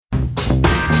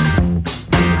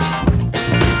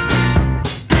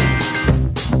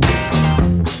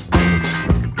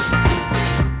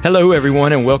Hello,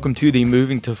 everyone, and welcome to the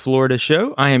Moving to Florida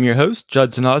show. I am your host,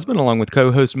 Judson Osmond, along with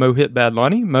co-host Mohit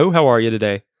Badlani. Mo, how are you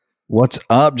today? What's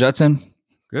up, Judson?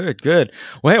 Good.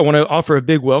 Well, hey, I want to offer a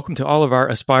big welcome to all of our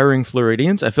aspiring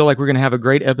Floridians. I feel like we're going to have a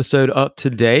great episode up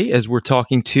today as we're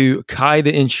talking to Kai,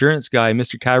 the insurance guy,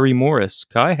 Mr. Kyree Morris.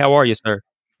 Kai, how are you, sir?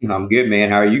 I'm good,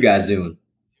 man. How are you guys doing?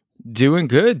 Doing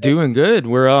good.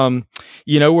 We're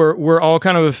we're all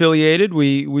kind of affiliated.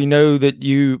 We know that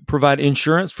you provide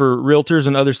insurance for realtors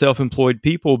and other self-employed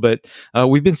people, but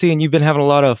we've been seeing you've been having a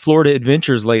lot of Florida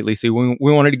adventures lately. So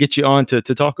we wanted to get you on to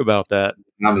talk about that.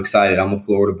 I'm excited. I'm a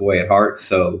Florida boy at heart,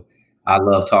 so I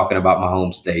love talking about my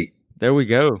home state. There we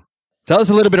go. Tell us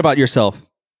a little bit about yourself.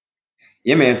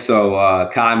 Yeah, man. So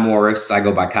Kai Morris, I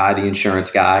go by Kai, the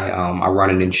insurance guy. I run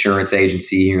an insurance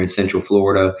agency here in Central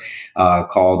Florida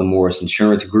called the Morris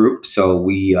Insurance Group. So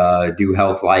we do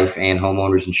health, life, and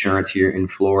homeowners insurance here in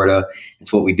Florida.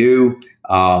 It's what we do.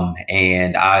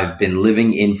 And I've been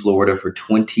living in Florida for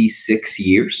 26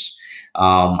 years.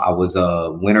 I was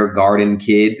a Winter Garden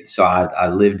kid. So I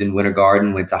lived in Winter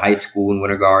Garden, went to high school in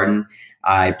Winter Garden.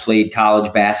 I played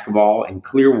college basketball in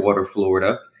Clearwater,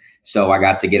 Florida. So I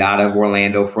got to get out of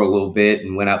Orlando for a little bit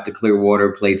and went up to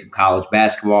Clearwater, played some college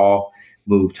basketball,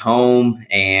 moved home,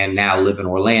 and now live in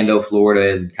Orlando,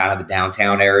 Florida, in kind of the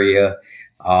downtown area.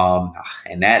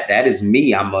 And that is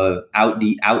me. I'm a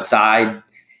outside,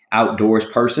 outdoors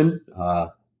person.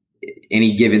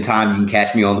 Any given time, you can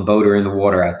catch me on the boat or in the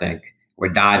water, I think, or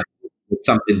dive with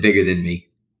something bigger than me.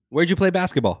 Where'd you play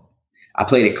basketball? I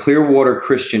played at Clearwater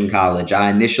Christian College. I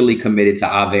initially committed to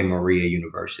Ave Maria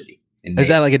University. Is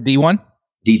that like a D1?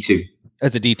 D2.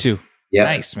 That's a D2. Yeah.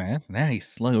 Nice, man.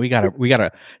 Nice. Look, we got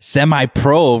a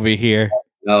semi-pro over here.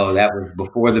 No, that was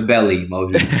before the belly,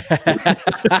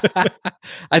 Mohit.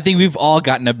 I think we've all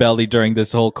gotten a belly during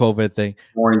this whole COVID thing.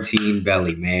 Quarantine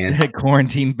belly, man.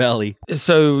 Quarantine belly.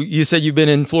 So you said you've been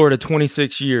in Florida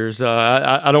 26 years.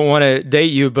 I don't want to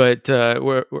date you, but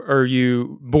are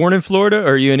you born in Florida or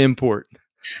are you an import?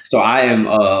 So I am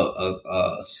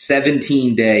a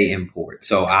 17-day import.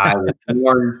 So I was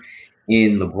born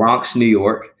in the Bronx, New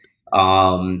York,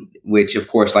 which, of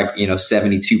course,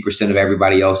 72% of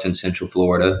everybody else in Central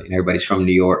Florida, and everybody's from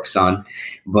New York, son.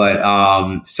 But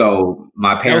so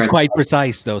my parents. That was quite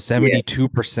precise, though.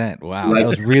 72%. Yeah. Wow, that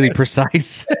was really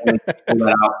precise.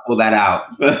 Pull that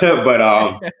out.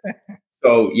 But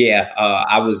so yeah,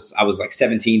 I was like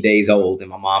 17 days old, and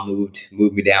my mom moved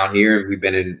me down here, and we've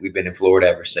been in Florida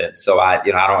ever since. So I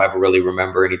don't ever really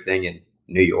remember anything in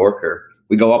New York, or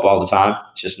we go up all the time.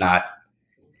 It's just not,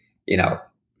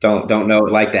 don't know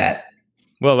it like that.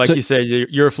 Well, like you said,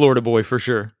 you're a Florida boy for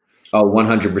sure. Oh,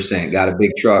 100%. Got a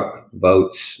big truck,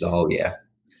 boats, the whole yeah.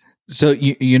 So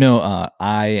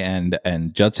I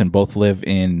and Judson both live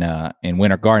in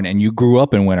Winter Garden, and you grew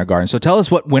up in Winter Garden. So tell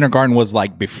us what Winter Garden was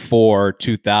like before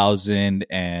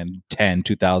 2010,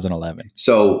 2011.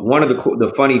 So one of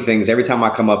the funny things, every time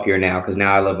I come up here now, because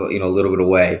now I live a little bit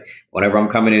away. Whenever I'm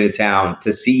coming into town,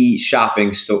 to see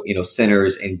shopping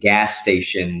centers and gas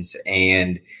stations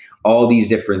and all these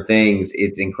different things,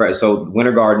 it's incredible. So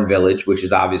Winter Garden Village, which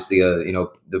is obviously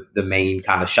the main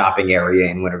kind of shopping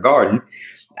area in Winter Garden.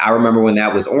 I remember when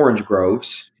that was orange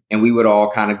groves, and we would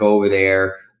all kind of go over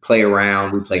there, play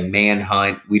around. We play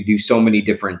manhunt. We do so many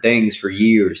different things for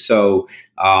years. So,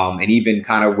 and even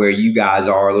kind of where you guys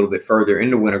are a little bit further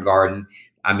into Winter Garden,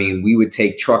 I mean, we would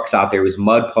take trucks out. There was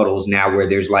mud puddles now where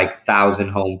there's like 1,000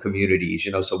 home communities,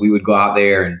 so we would go out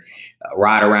there and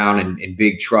ride around in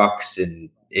big trucks and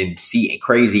see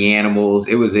crazy animals.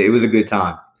 It was a good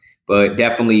time, but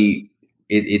definitely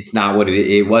it's not what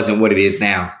it wasn't what it is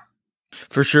now.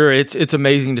 For sure. It's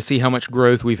amazing to see how much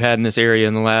growth we've had in this area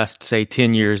in the last, say,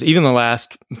 10 years, even the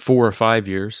last 4 or 5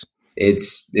 years.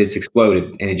 It's exploded,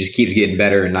 and it just keeps getting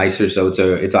better and nicer. So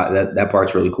that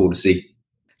part's really cool to see.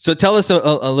 So tell us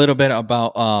a little bit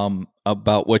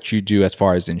about what you do as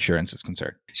far as insurance is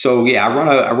concerned. So yeah,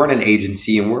 I run an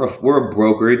agency, and we're a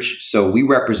brokerage. So we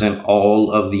represent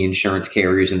all of the insurance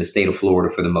carriers in the state of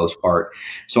Florida for the most part.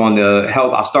 So on the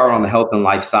health, I'll start on the health and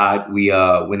life side. We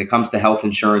when it comes to health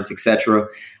insurance, etc.,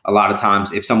 a lot of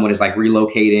times if someone is like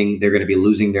relocating, they're going to be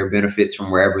losing their benefits from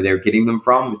wherever they're getting them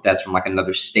from. If that's from like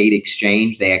another state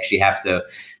exchange, they actually have to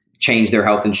change their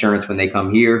health insurance when they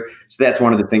come here. So that's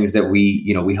one of the things that we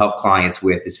help clients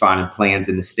with, is finding plans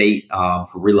in the state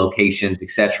for relocations, et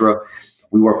cetera.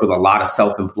 We work with a lot of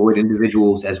self-employed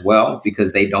individuals as well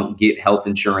because they don't get health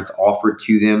insurance offered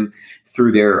to them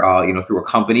through their, through a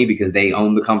company because they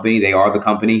own the company, they are the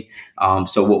company.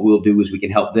 So what we'll do is we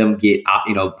can help them get,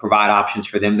 provide options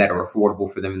for them that are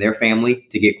affordable for them and their family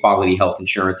to get quality health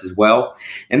insurance as well.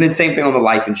 And then same thing on the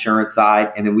life insurance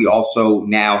side. And then we also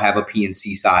now have a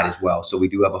P&C side as well. So we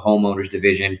do have a homeowners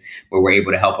division where we're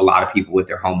able to help a lot of people with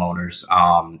their homeowners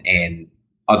and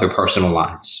other personal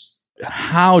lines.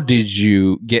 How did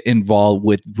you get involved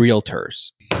with realtors?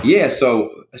 Yeah,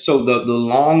 so the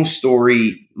long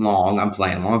story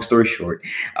short.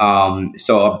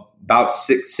 So about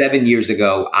 6-7 years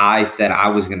ago, I said I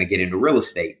was going to get into real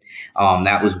estate.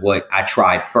 That was what I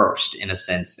tried first, in a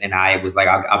sense. And I was like,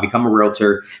 I'll become a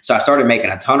realtor. So I started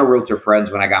making a ton of realtor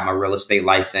friends when I got my real estate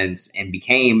license and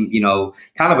became,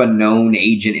 kind of a known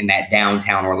agent in that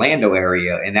downtown Orlando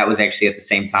area. And that was actually at the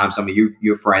same time some of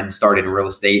your friends started in real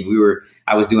estate.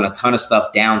 I was doing a ton of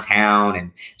stuff downtown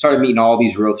and started meeting all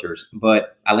these realtors.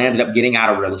 But I landed up getting out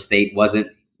of real estate. Wasn't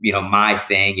my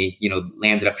thing, and,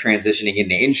 landed up transitioning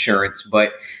into insurance,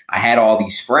 but I had all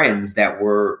these friends that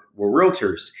were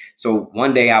realtors. So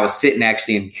one day I was sitting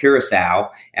actually in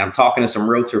Curacao and I'm talking to some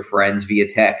realtor friends via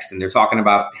text and they're talking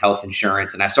about health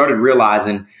insurance. And I started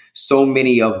realizing so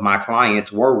many of my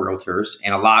clients were realtors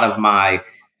and a lot of my,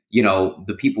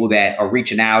 the people that are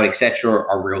reaching out, et cetera,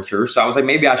 are realtors. So I was like,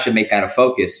 maybe I should make that a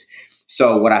focus.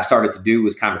 So what I started to do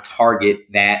was kind of target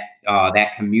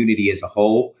that community as a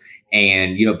whole.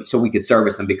 And, so we could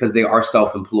service them because they are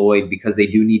self-employed, because they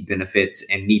do need benefits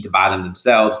and need to buy them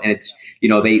themselves. And it's, they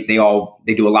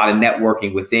do a lot of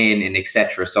networking within and et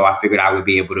cetera. So I figured I would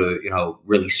be able to,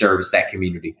 really service that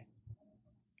community.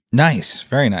 Nice.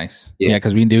 Very nice. Yeah.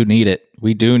 Cause we do need it.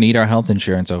 We do need our health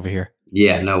insurance over here.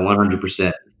 Yeah, no,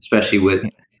 100%, especially with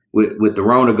the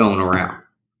Rona going around.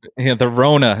 Yeah, the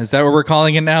Rona. Is that what we're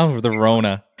calling it now? Or the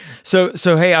Rona? So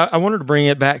hey, I wanted to bring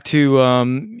it back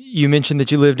to, you mentioned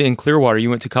that you lived in Clearwater. You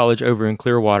went to college over in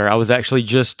Clearwater. I was actually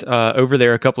just over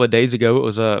there a couple of days ago. It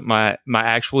was my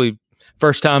actually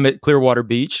first time at Clearwater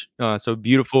Beach. So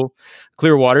beautiful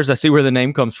Clearwaters. I see where the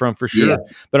name comes from for sure. Yeah.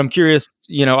 But I'm curious,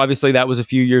 obviously that was a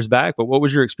few years back, but what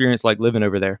was your experience like living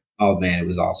over there? Oh man, it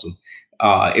was awesome.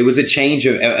 It was a change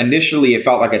of, initially it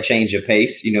felt like a change of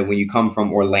pace, when you come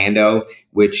from Orlando,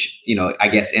 which, I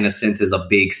guess in a sense is a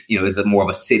big, is a more of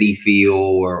a city feel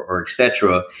or et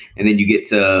cetera. And then you get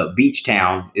to Beach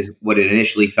Town is what it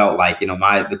initially felt like.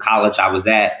 The college I was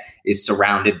at is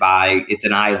surrounded by, it's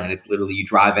an island. It's literally, you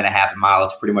drive in a half a mile.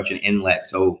 It's pretty much an inlet.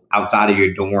 So outside of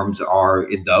your dorms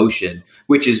is the ocean,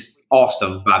 which is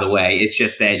awesome, by the way. It's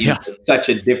just that it's such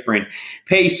a different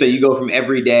pace. So you go from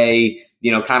every day,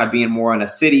 kind of being more on a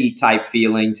city type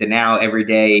feeling to now every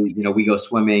day, we go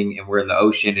swimming and we're in the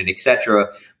ocean and et cetera.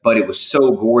 But it was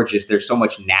so gorgeous. There's so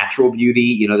much natural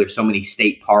beauty. There's so many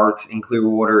state parks in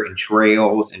Clearwater and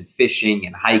trails and fishing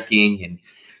and hiking. And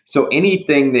so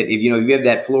anything that, if you have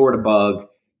that Florida bug,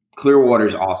 Clearwater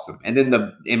is awesome. And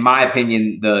then in my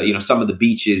opinion, some of the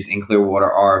beaches in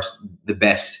Clearwater are the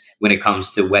best when it comes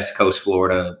to West Coast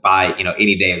Florida by,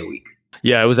 any day of the week.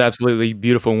 Yeah, it was absolutely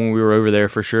beautiful when we were over there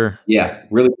for sure. Yeah,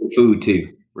 really good food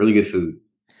too. Really good food.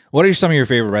 What are some of your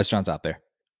favorite restaurants out there?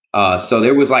 So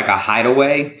there was like a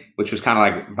Hideaway, which was kind of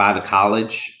like by the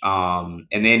college. And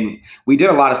then we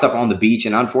did a lot of stuff on the beach.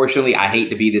 And unfortunately, I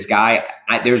hate to be this guy.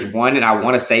 There's one and I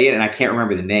want to say it and I can't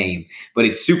remember the name, but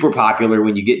it's super popular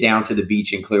when you get down to the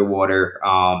beach in Clearwater.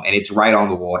 And it's right on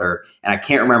the water. And I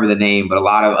can't remember the name, but a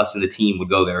lot of us in the team would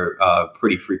go there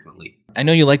pretty frequently. I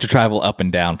know you like to travel up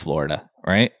and down Florida,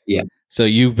 right? Yeah. So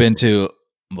you've been to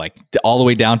like all the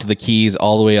way down to the Keys,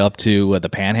 all the way up to the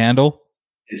Panhandle?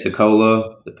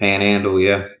 Pensacola, the Panhandle,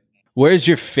 yeah. Where's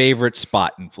your favorite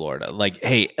spot in Florida? Like,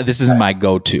 hey, this is my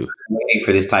go-to. I'm waiting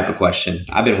for this type of question.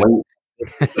 I've been waiting.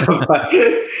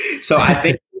 So I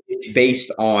think it's based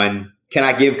on, can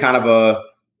I give kind of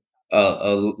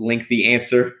a lengthy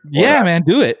answer? Yeah, man,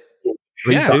 do it.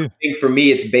 Yeah. So I think for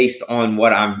me, it's based on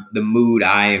the mood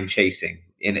I am chasing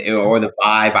or the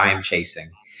vibe I am chasing.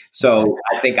 So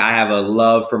I think I have a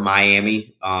love for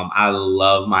Miami. I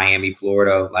love Miami,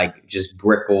 Florida, like just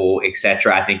Brickell, et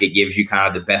cetera. I think it gives you kind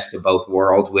of the best of both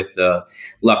worlds with the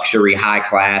luxury, high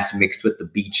class mixed with the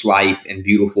beach life and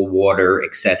beautiful water,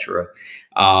 et cetera.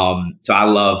 So I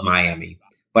love Miami,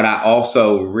 but I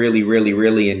also really, really,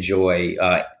 really enjoy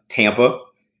Tampa.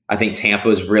 I think Tampa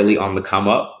is really on the come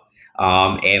up.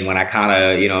 And when I kind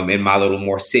of, I'm in my little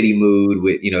more city mood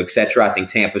with, et cetera, I think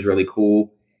Tampa is really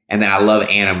cool. And then I love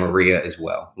Anna Maria as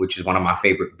well, which is one of my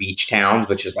favorite beach towns,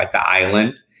 which is like the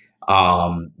island.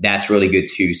 That's really good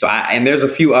too. So and there's a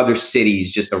few other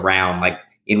cities just around, like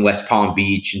in West Palm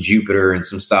Beach and Jupiter and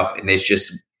some stuff. And it's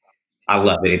just, I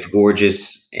love it. It's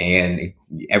gorgeous, and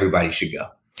everybody should go.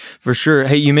 For sure.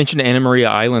 Hey, you mentioned Anna Maria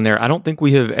Island there. I don't think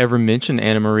we have ever mentioned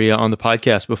Anna Maria on the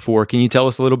podcast before. Can you tell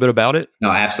us a little bit about it?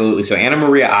 No, absolutely. So Anna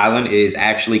Maria Island is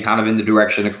actually kind of in the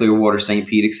direction of Clearwater, St.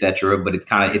 Pete, etc., but it's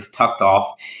tucked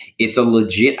off. It's a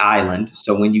legit island.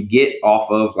 So when you get off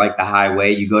of like the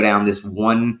highway, you go down this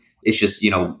it's just,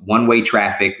 one-way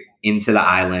traffic into the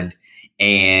island,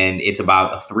 and it's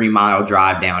about a 3-mile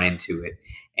drive down into it.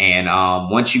 And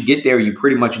once you get there, you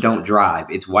pretty much don't drive.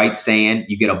 It's white sand.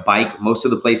 You get a bike. Most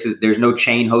of the places, there's no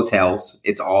chain hotels.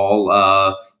 It's all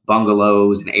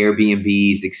bungalows and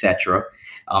Airbnbs, etc.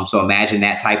 So imagine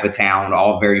that type of town,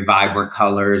 all very vibrant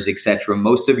colors, etc.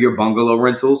 Most of your bungalow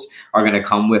rentals are going to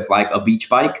come with like a beach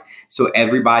bike. So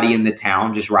everybody in the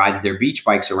town just rides their beach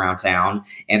bikes around town,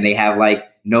 and they have like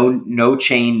no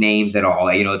chain names at all.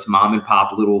 It's mom and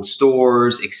pop little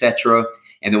stores, etc.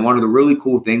 And then one of the really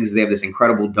cool things is they have this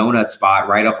incredible donut spot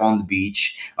right up on the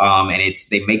beach. And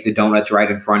they make the donuts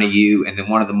right in front of you. And then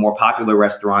one of the more popular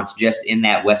restaurants just in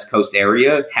that West Coast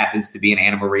area happens to be in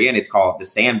Anna Maria, and it's called the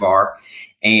Sandbar.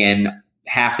 And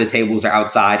half the tables are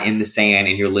outside in the sand,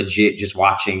 and you're legit just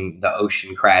watching the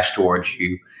ocean crash towards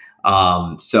you.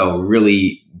 So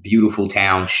really beautiful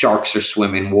town. Sharks are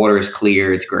swimming. Water is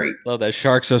clear. It's great. Love that.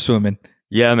 Sharks are swimming.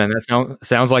 Yeah, man, that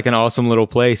sounds like an awesome little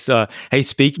place. Hey,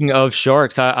 speaking of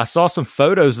sharks, I saw some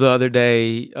photos the other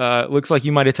day. Looks like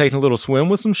you might have taken a little swim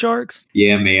with some sharks.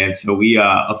 Yeah, man. So we,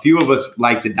 a few of us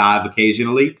like to dive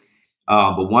occasionally,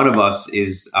 but one of us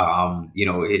is, one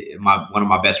of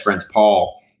my best friends,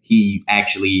 Paul. He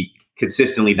actually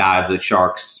consistently dives with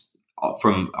sharks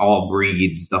from all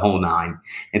breeds, the whole nine.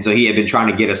 And so he had been trying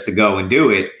to get us to go and do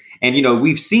it. And,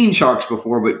 we've seen sharks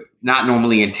before, but not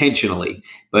normally intentionally.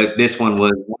 But this one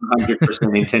was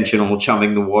 100% intentional,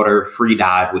 chumming the water, free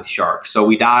dive with sharks. So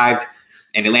we dived,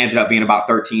 and it landed up being about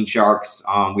 13 sharks.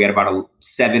 We had about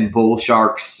 7 bull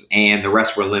sharks, and the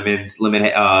rest were lemons. And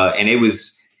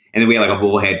then we had like a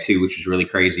bullhead too, which was really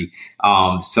crazy.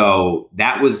 So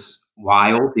that was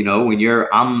wild. When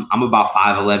I'm about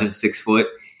 5'11", 6 foot,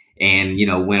 and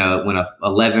when a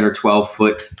 11 or 12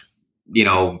 foot,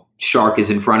 shark is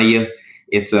in front of you,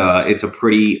 it's a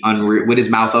pretty unreal, with his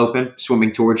mouth open,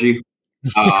 swimming towards you.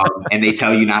 And they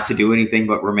tell you not to do anything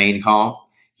but remain calm.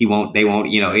 They won't,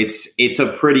 it's a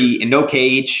pretty, in no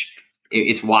cage.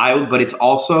 It's wild, but it's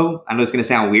also, I know it's going to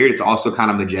sound weird, it's also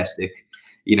kind of majestic.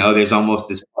 There's almost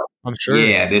this, I'm sure.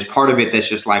 Yeah, there's part of it that's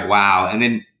just like, wow. And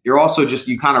then you're also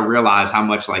you kind of realize how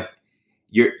much like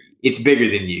it's bigger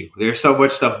than you. There's so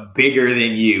much stuff bigger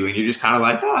than you. And you're just kind of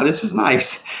like, oh, this is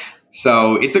nice.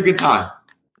 So it's a good time.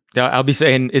 Yeah, I'll be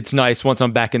saying it's nice once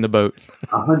I'm back in the boat.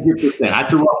 100%. I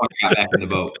threw up when I got back in the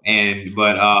boat,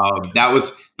 but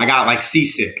I got like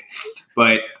seasick.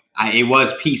 But it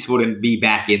was peaceful to be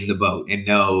back in the boat and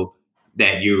know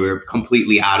that you were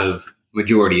completely out of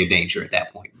majority of danger at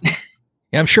that point.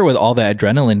 Yeah, I'm sure with all the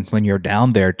adrenaline when you're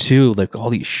down there too, like all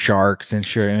these sharks and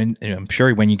I'm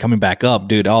sure when you're coming back up,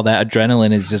 dude, all that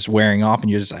adrenaline is just wearing off, and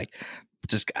you're just like,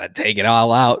 just gotta take it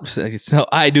all out. So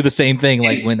I do the same thing.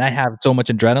 Like when I have so much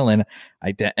adrenaline,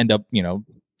 I end up,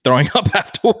 throwing up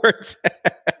afterwards.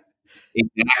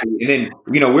 Exactly. And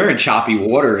then, we're in choppy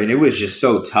water, and it was just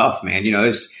so tough, man.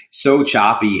 It's so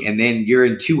choppy. And then you're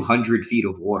in 200 feet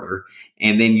of water,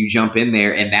 and then you jump in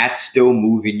there, and that's still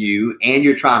moving you. And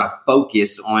you're trying to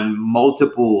focus on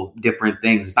multiple different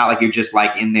things. It's not like you're just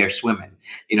like in there swimming.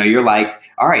 You're like,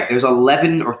 all right, there's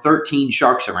 11 or 13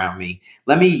 sharks around me.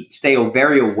 Let me stay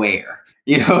very aware,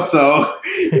 so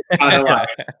kind of like,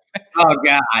 oh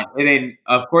God. And then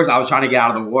of course I was trying to get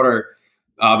out of the water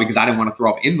because I didn't want to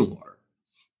throw up in the water.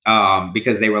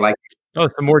 Because they were like, oh,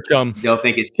 some more chum. They'll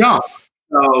think it's chum.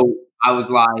 So I was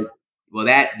like, well,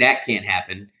 that can't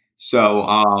happen. So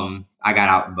I got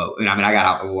out the boat, and I got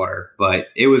out the water. But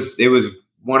it was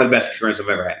one of the best experiences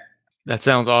I've ever had. That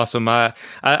sounds awesome. I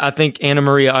think Anna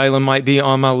Maria Island might be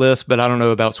on my list, but I don't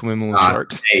know about swimming with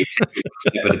sharks. Hey, take it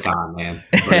one step at a time, man.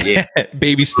 But yeah,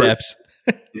 baby steps.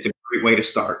 It's a great way to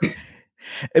start.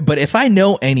 But if I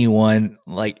know anyone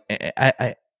like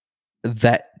I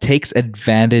that takes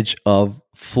advantage of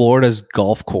Florida's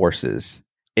golf courses,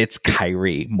 it's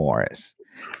Kyree Morris.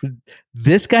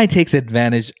 This guy takes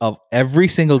advantage of every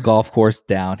single golf course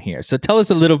down here. So tell us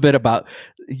a little bit about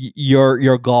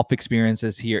your golf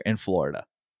experiences here in Florida.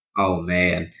 Oh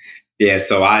man. Yeah,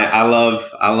 so I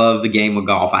love the game of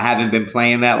golf. I haven't been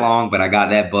playing that long, but I got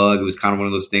that bug. It was kind of one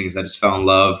of those things I just fell in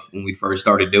love when we first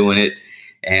started doing it,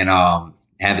 and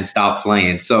haven't stopped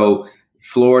playing. So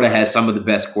Florida has some of the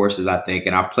best courses, I think,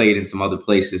 and I've played in some other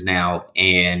places now,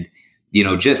 and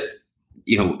just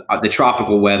the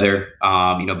tropical weather,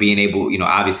 being able,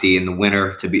 obviously in the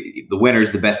winter the winter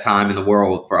is the best time in the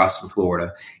world for us in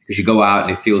Florida because you go out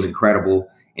and it feels incredible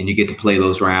and you get to play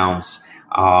those rounds.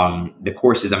 The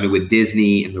courses, with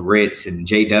Disney and the Ritz and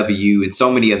JW and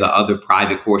so many of the other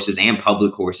private courses and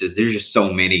public courses, there's just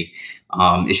so many.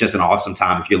 It's just an awesome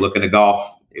time. If you're looking to golf,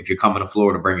 if you're coming to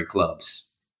Florida, bring your clubs.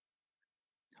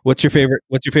 What's your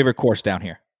favorite course down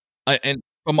here? And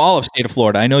from all of state of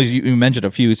Florida, I know you mentioned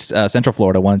a few Central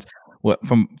Florida ones.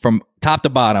 From top to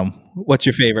bottom, what's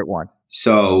your favorite one?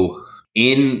 So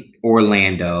in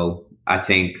Orlando, I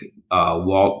think the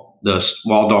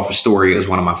Waldorf Astoria is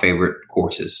one of my favorite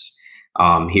courses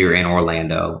here in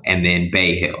Orlando, and then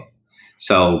Bay Hill.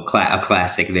 So a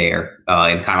classic there,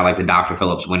 in kind of like the Dr.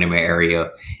 Phillips Windermere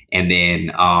area, and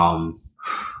then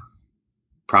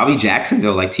probably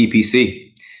Jacksonville, like TPC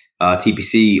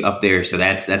up there. So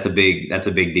that's a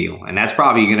big deal, and that's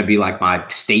probably going to be like my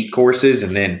state courses,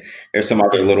 and then there's some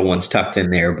other little ones tucked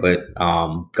in there. But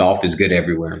golf is good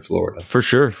everywhere in Florida, for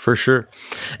sure.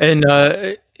 And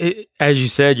as you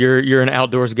said, you're an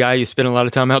outdoors guy. You spend a lot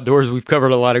of time outdoors. We've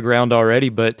covered a lot of ground already,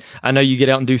 but I know you get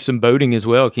out and do some boating as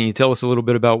well. Can you tell us a little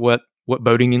bit about what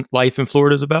boating life in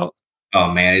Florida is about?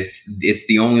 Oh man, it's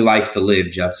the only life to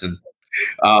live, Judson.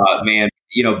 Man,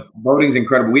 boating's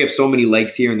incredible. We have so many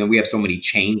lakes here, and then we have so many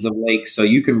chains of lakes. So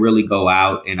you can really go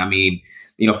out. And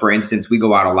for instance, we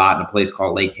go out a lot in a place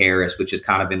called Lake Harris, which is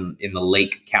kind of in the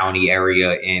Lake County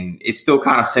area. And it's still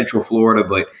kind of Central Florida,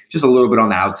 but just a little bit on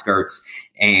the outskirts.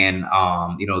 And,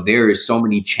 there is so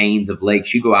many chains of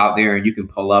lakes. You go out there and you can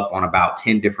pull up on about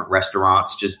 10 different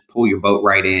restaurants, just pull your boat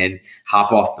right in,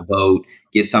 hop off the boat,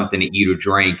 get something to eat or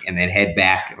drink, and then head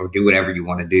back or do whatever you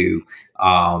want to do.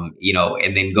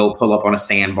 And then go pull up on a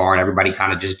sandbar and everybody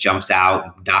kind of just jumps out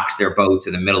and docks their boats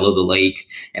in the middle of the lake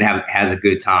and has a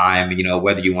good time,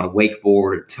 whether you want to wakeboard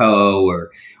or tow or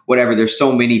whatever. There's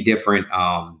so many different,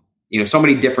 so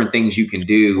many different things you can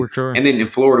do. Sure. And then in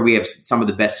Florida, we have some of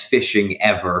the best fishing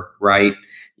ever, right?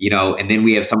 And then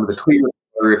we have some of the clear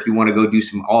water if you want to go do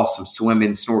some awesome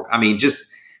swimming, snorkel.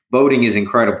 Just boating is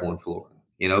incredible in Florida,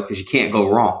 because you can't go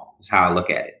wrong is how I look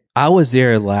at it. I was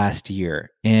there last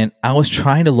year and I was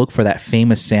trying to look for that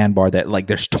famous sandbar that like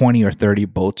there's 20 or 30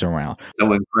 boats around. So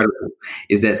incredible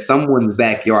is that someone's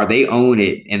backyard, they own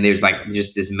it, and there's like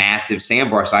just this massive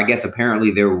sandbar. So I guess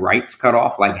apparently their rights cut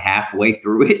off like halfway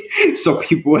through it. So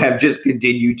people have just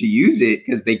continued to use it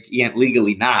because they can't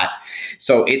legally not.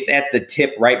 So it's at the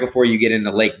tip right before you get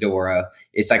into Lake Dora.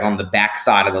 It's like on the back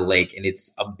side of the lake, and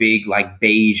it's a big like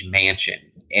beige mansion.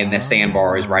 And the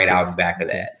sandbar is right out in back of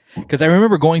that. Because I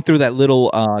remember going through that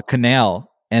little canal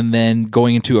and then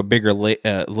going into a bigger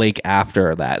lake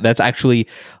after that. That's actually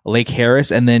Lake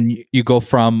Harris, and then you go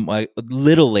from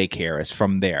Little Lake Harris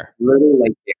from there. Little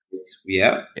Lake Harris,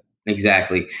 yeah,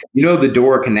 exactly. The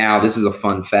Dora Canal, this is a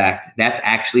fun fact. That's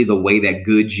actually the way that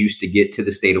goods used to get to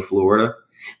the state of Florida.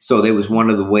 So there was one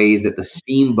of the ways that the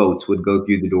steamboats would go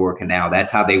through the Dora Canal.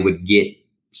 That's how they would get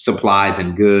supplies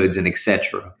and goods and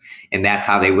etc. And that's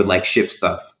how they would like ship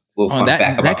stuff. Fun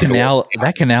fact about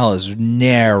that canal is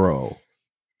narrow.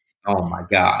 Oh my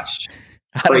gosh.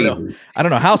 I don't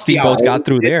know how steamboats got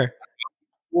through there.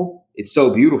 It's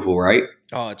so beautiful, right?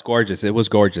 Oh, it's gorgeous. It was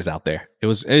gorgeous out there.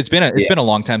 It's been a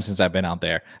long time since I've been out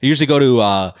there. I usually go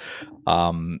to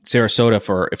Sarasota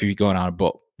for if you go on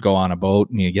a boat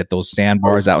and you get those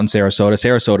sandbars out in Sarasota.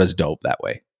 Sarasota's dope that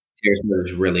way. Sarasota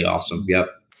is really awesome. Yep.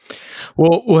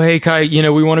 Well, hey, Kai,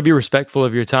 we want to be respectful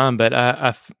of your time, but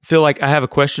I feel like I have a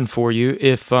question for you.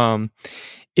 If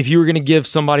you were going to give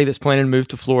somebody that's planning to move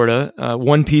to Florida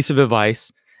one piece of advice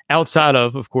outside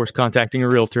of course, contacting a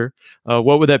realtor,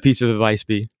 what would that piece of advice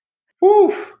be?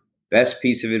 Whew, best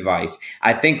piece of advice.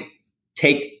 I think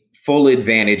take full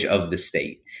advantage of the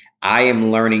state. I am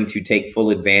learning to take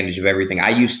full advantage of everything.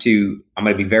 I'm going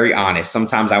to be very honest.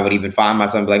 Sometimes I would even find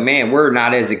myself like, man, we're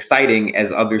not as exciting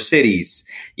as other cities.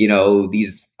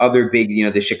 These other big,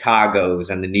 the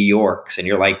Chicagos and the New Yorks. And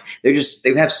you're like, they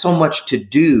have so much to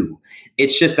do.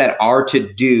 It's just that our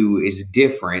to do is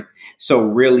different. So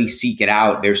really seek it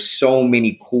out. There's so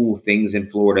many cool things in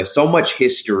Florida, so much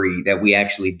history that we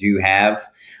actually do have.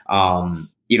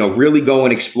 Really go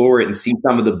and explore it and see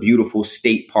some of the beautiful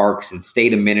state parks and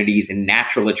state amenities and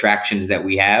natural attractions that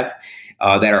we have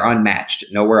that are unmatched.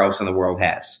 Nowhere else in the world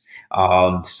has.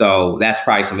 So that's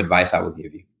probably some advice I would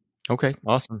give you. Okay,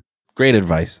 awesome. Great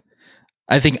advice.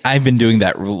 I think I've been doing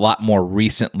that a lot more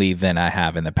recently than I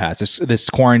have in the past. This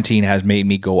quarantine has made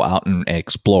me go out and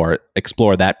explore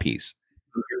that piece.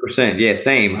 100%. Yeah,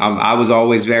 same. I was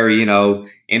always very,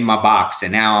 in my box.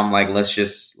 And now I'm like, let's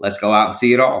go out and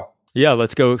see it all. Yeah,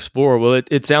 let's go explore. Well,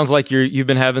 it sounds like you've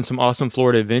been having some awesome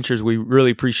Florida adventures. We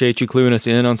really appreciate you cluing us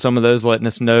in on some of those, letting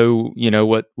us know,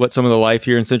 what some of the life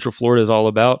here in Central Florida is all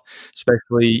about,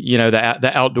 especially,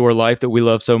 the outdoor life that we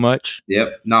love so much.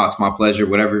 Yep. No, it's my pleasure.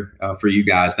 Whatever for you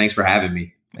guys. Thanks for having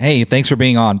me. Hey, thanks for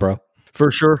being on, bro.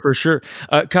 For sure, for sure.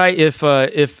 Kai, if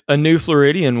a new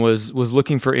Floridian was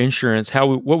looking for insurance,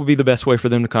 what would be the best way for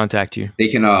them to contact you? They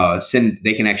can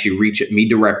they can actually reach me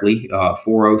directly,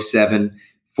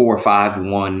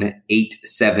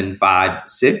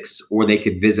 407-451-8756, or they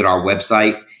could visit our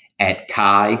website at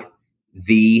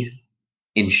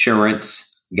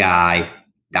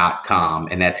KYtheinsuranceguy.com,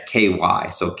 and that's KY.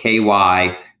 So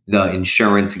KY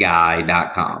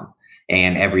theinsuranceguy.com,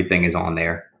 and everything is on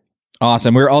there.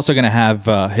 Awesome. We're also going to have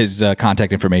his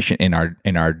contact information in our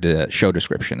show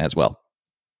description as well.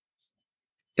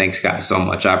 Thanks, guys, so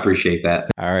much. I appreciate that.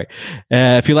 All right.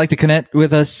 If you'd like to connect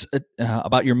with us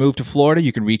about your move to Florida,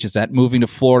 you can reach us at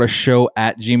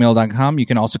movingtofloridashow@gmail.com. You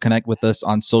can also connect with us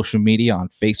on social media on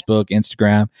Facebook,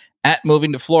 Instagram, at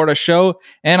Moving to Florida Show.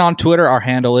 And on Twitter, our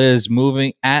handle is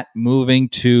moving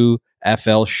to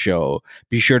FL Show.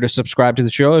 Be sure to subscribe to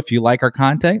the show if you like our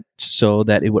content so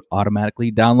that it would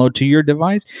automatically download to your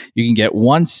device. You can get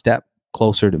one step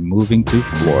closer to moving to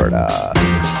Florida.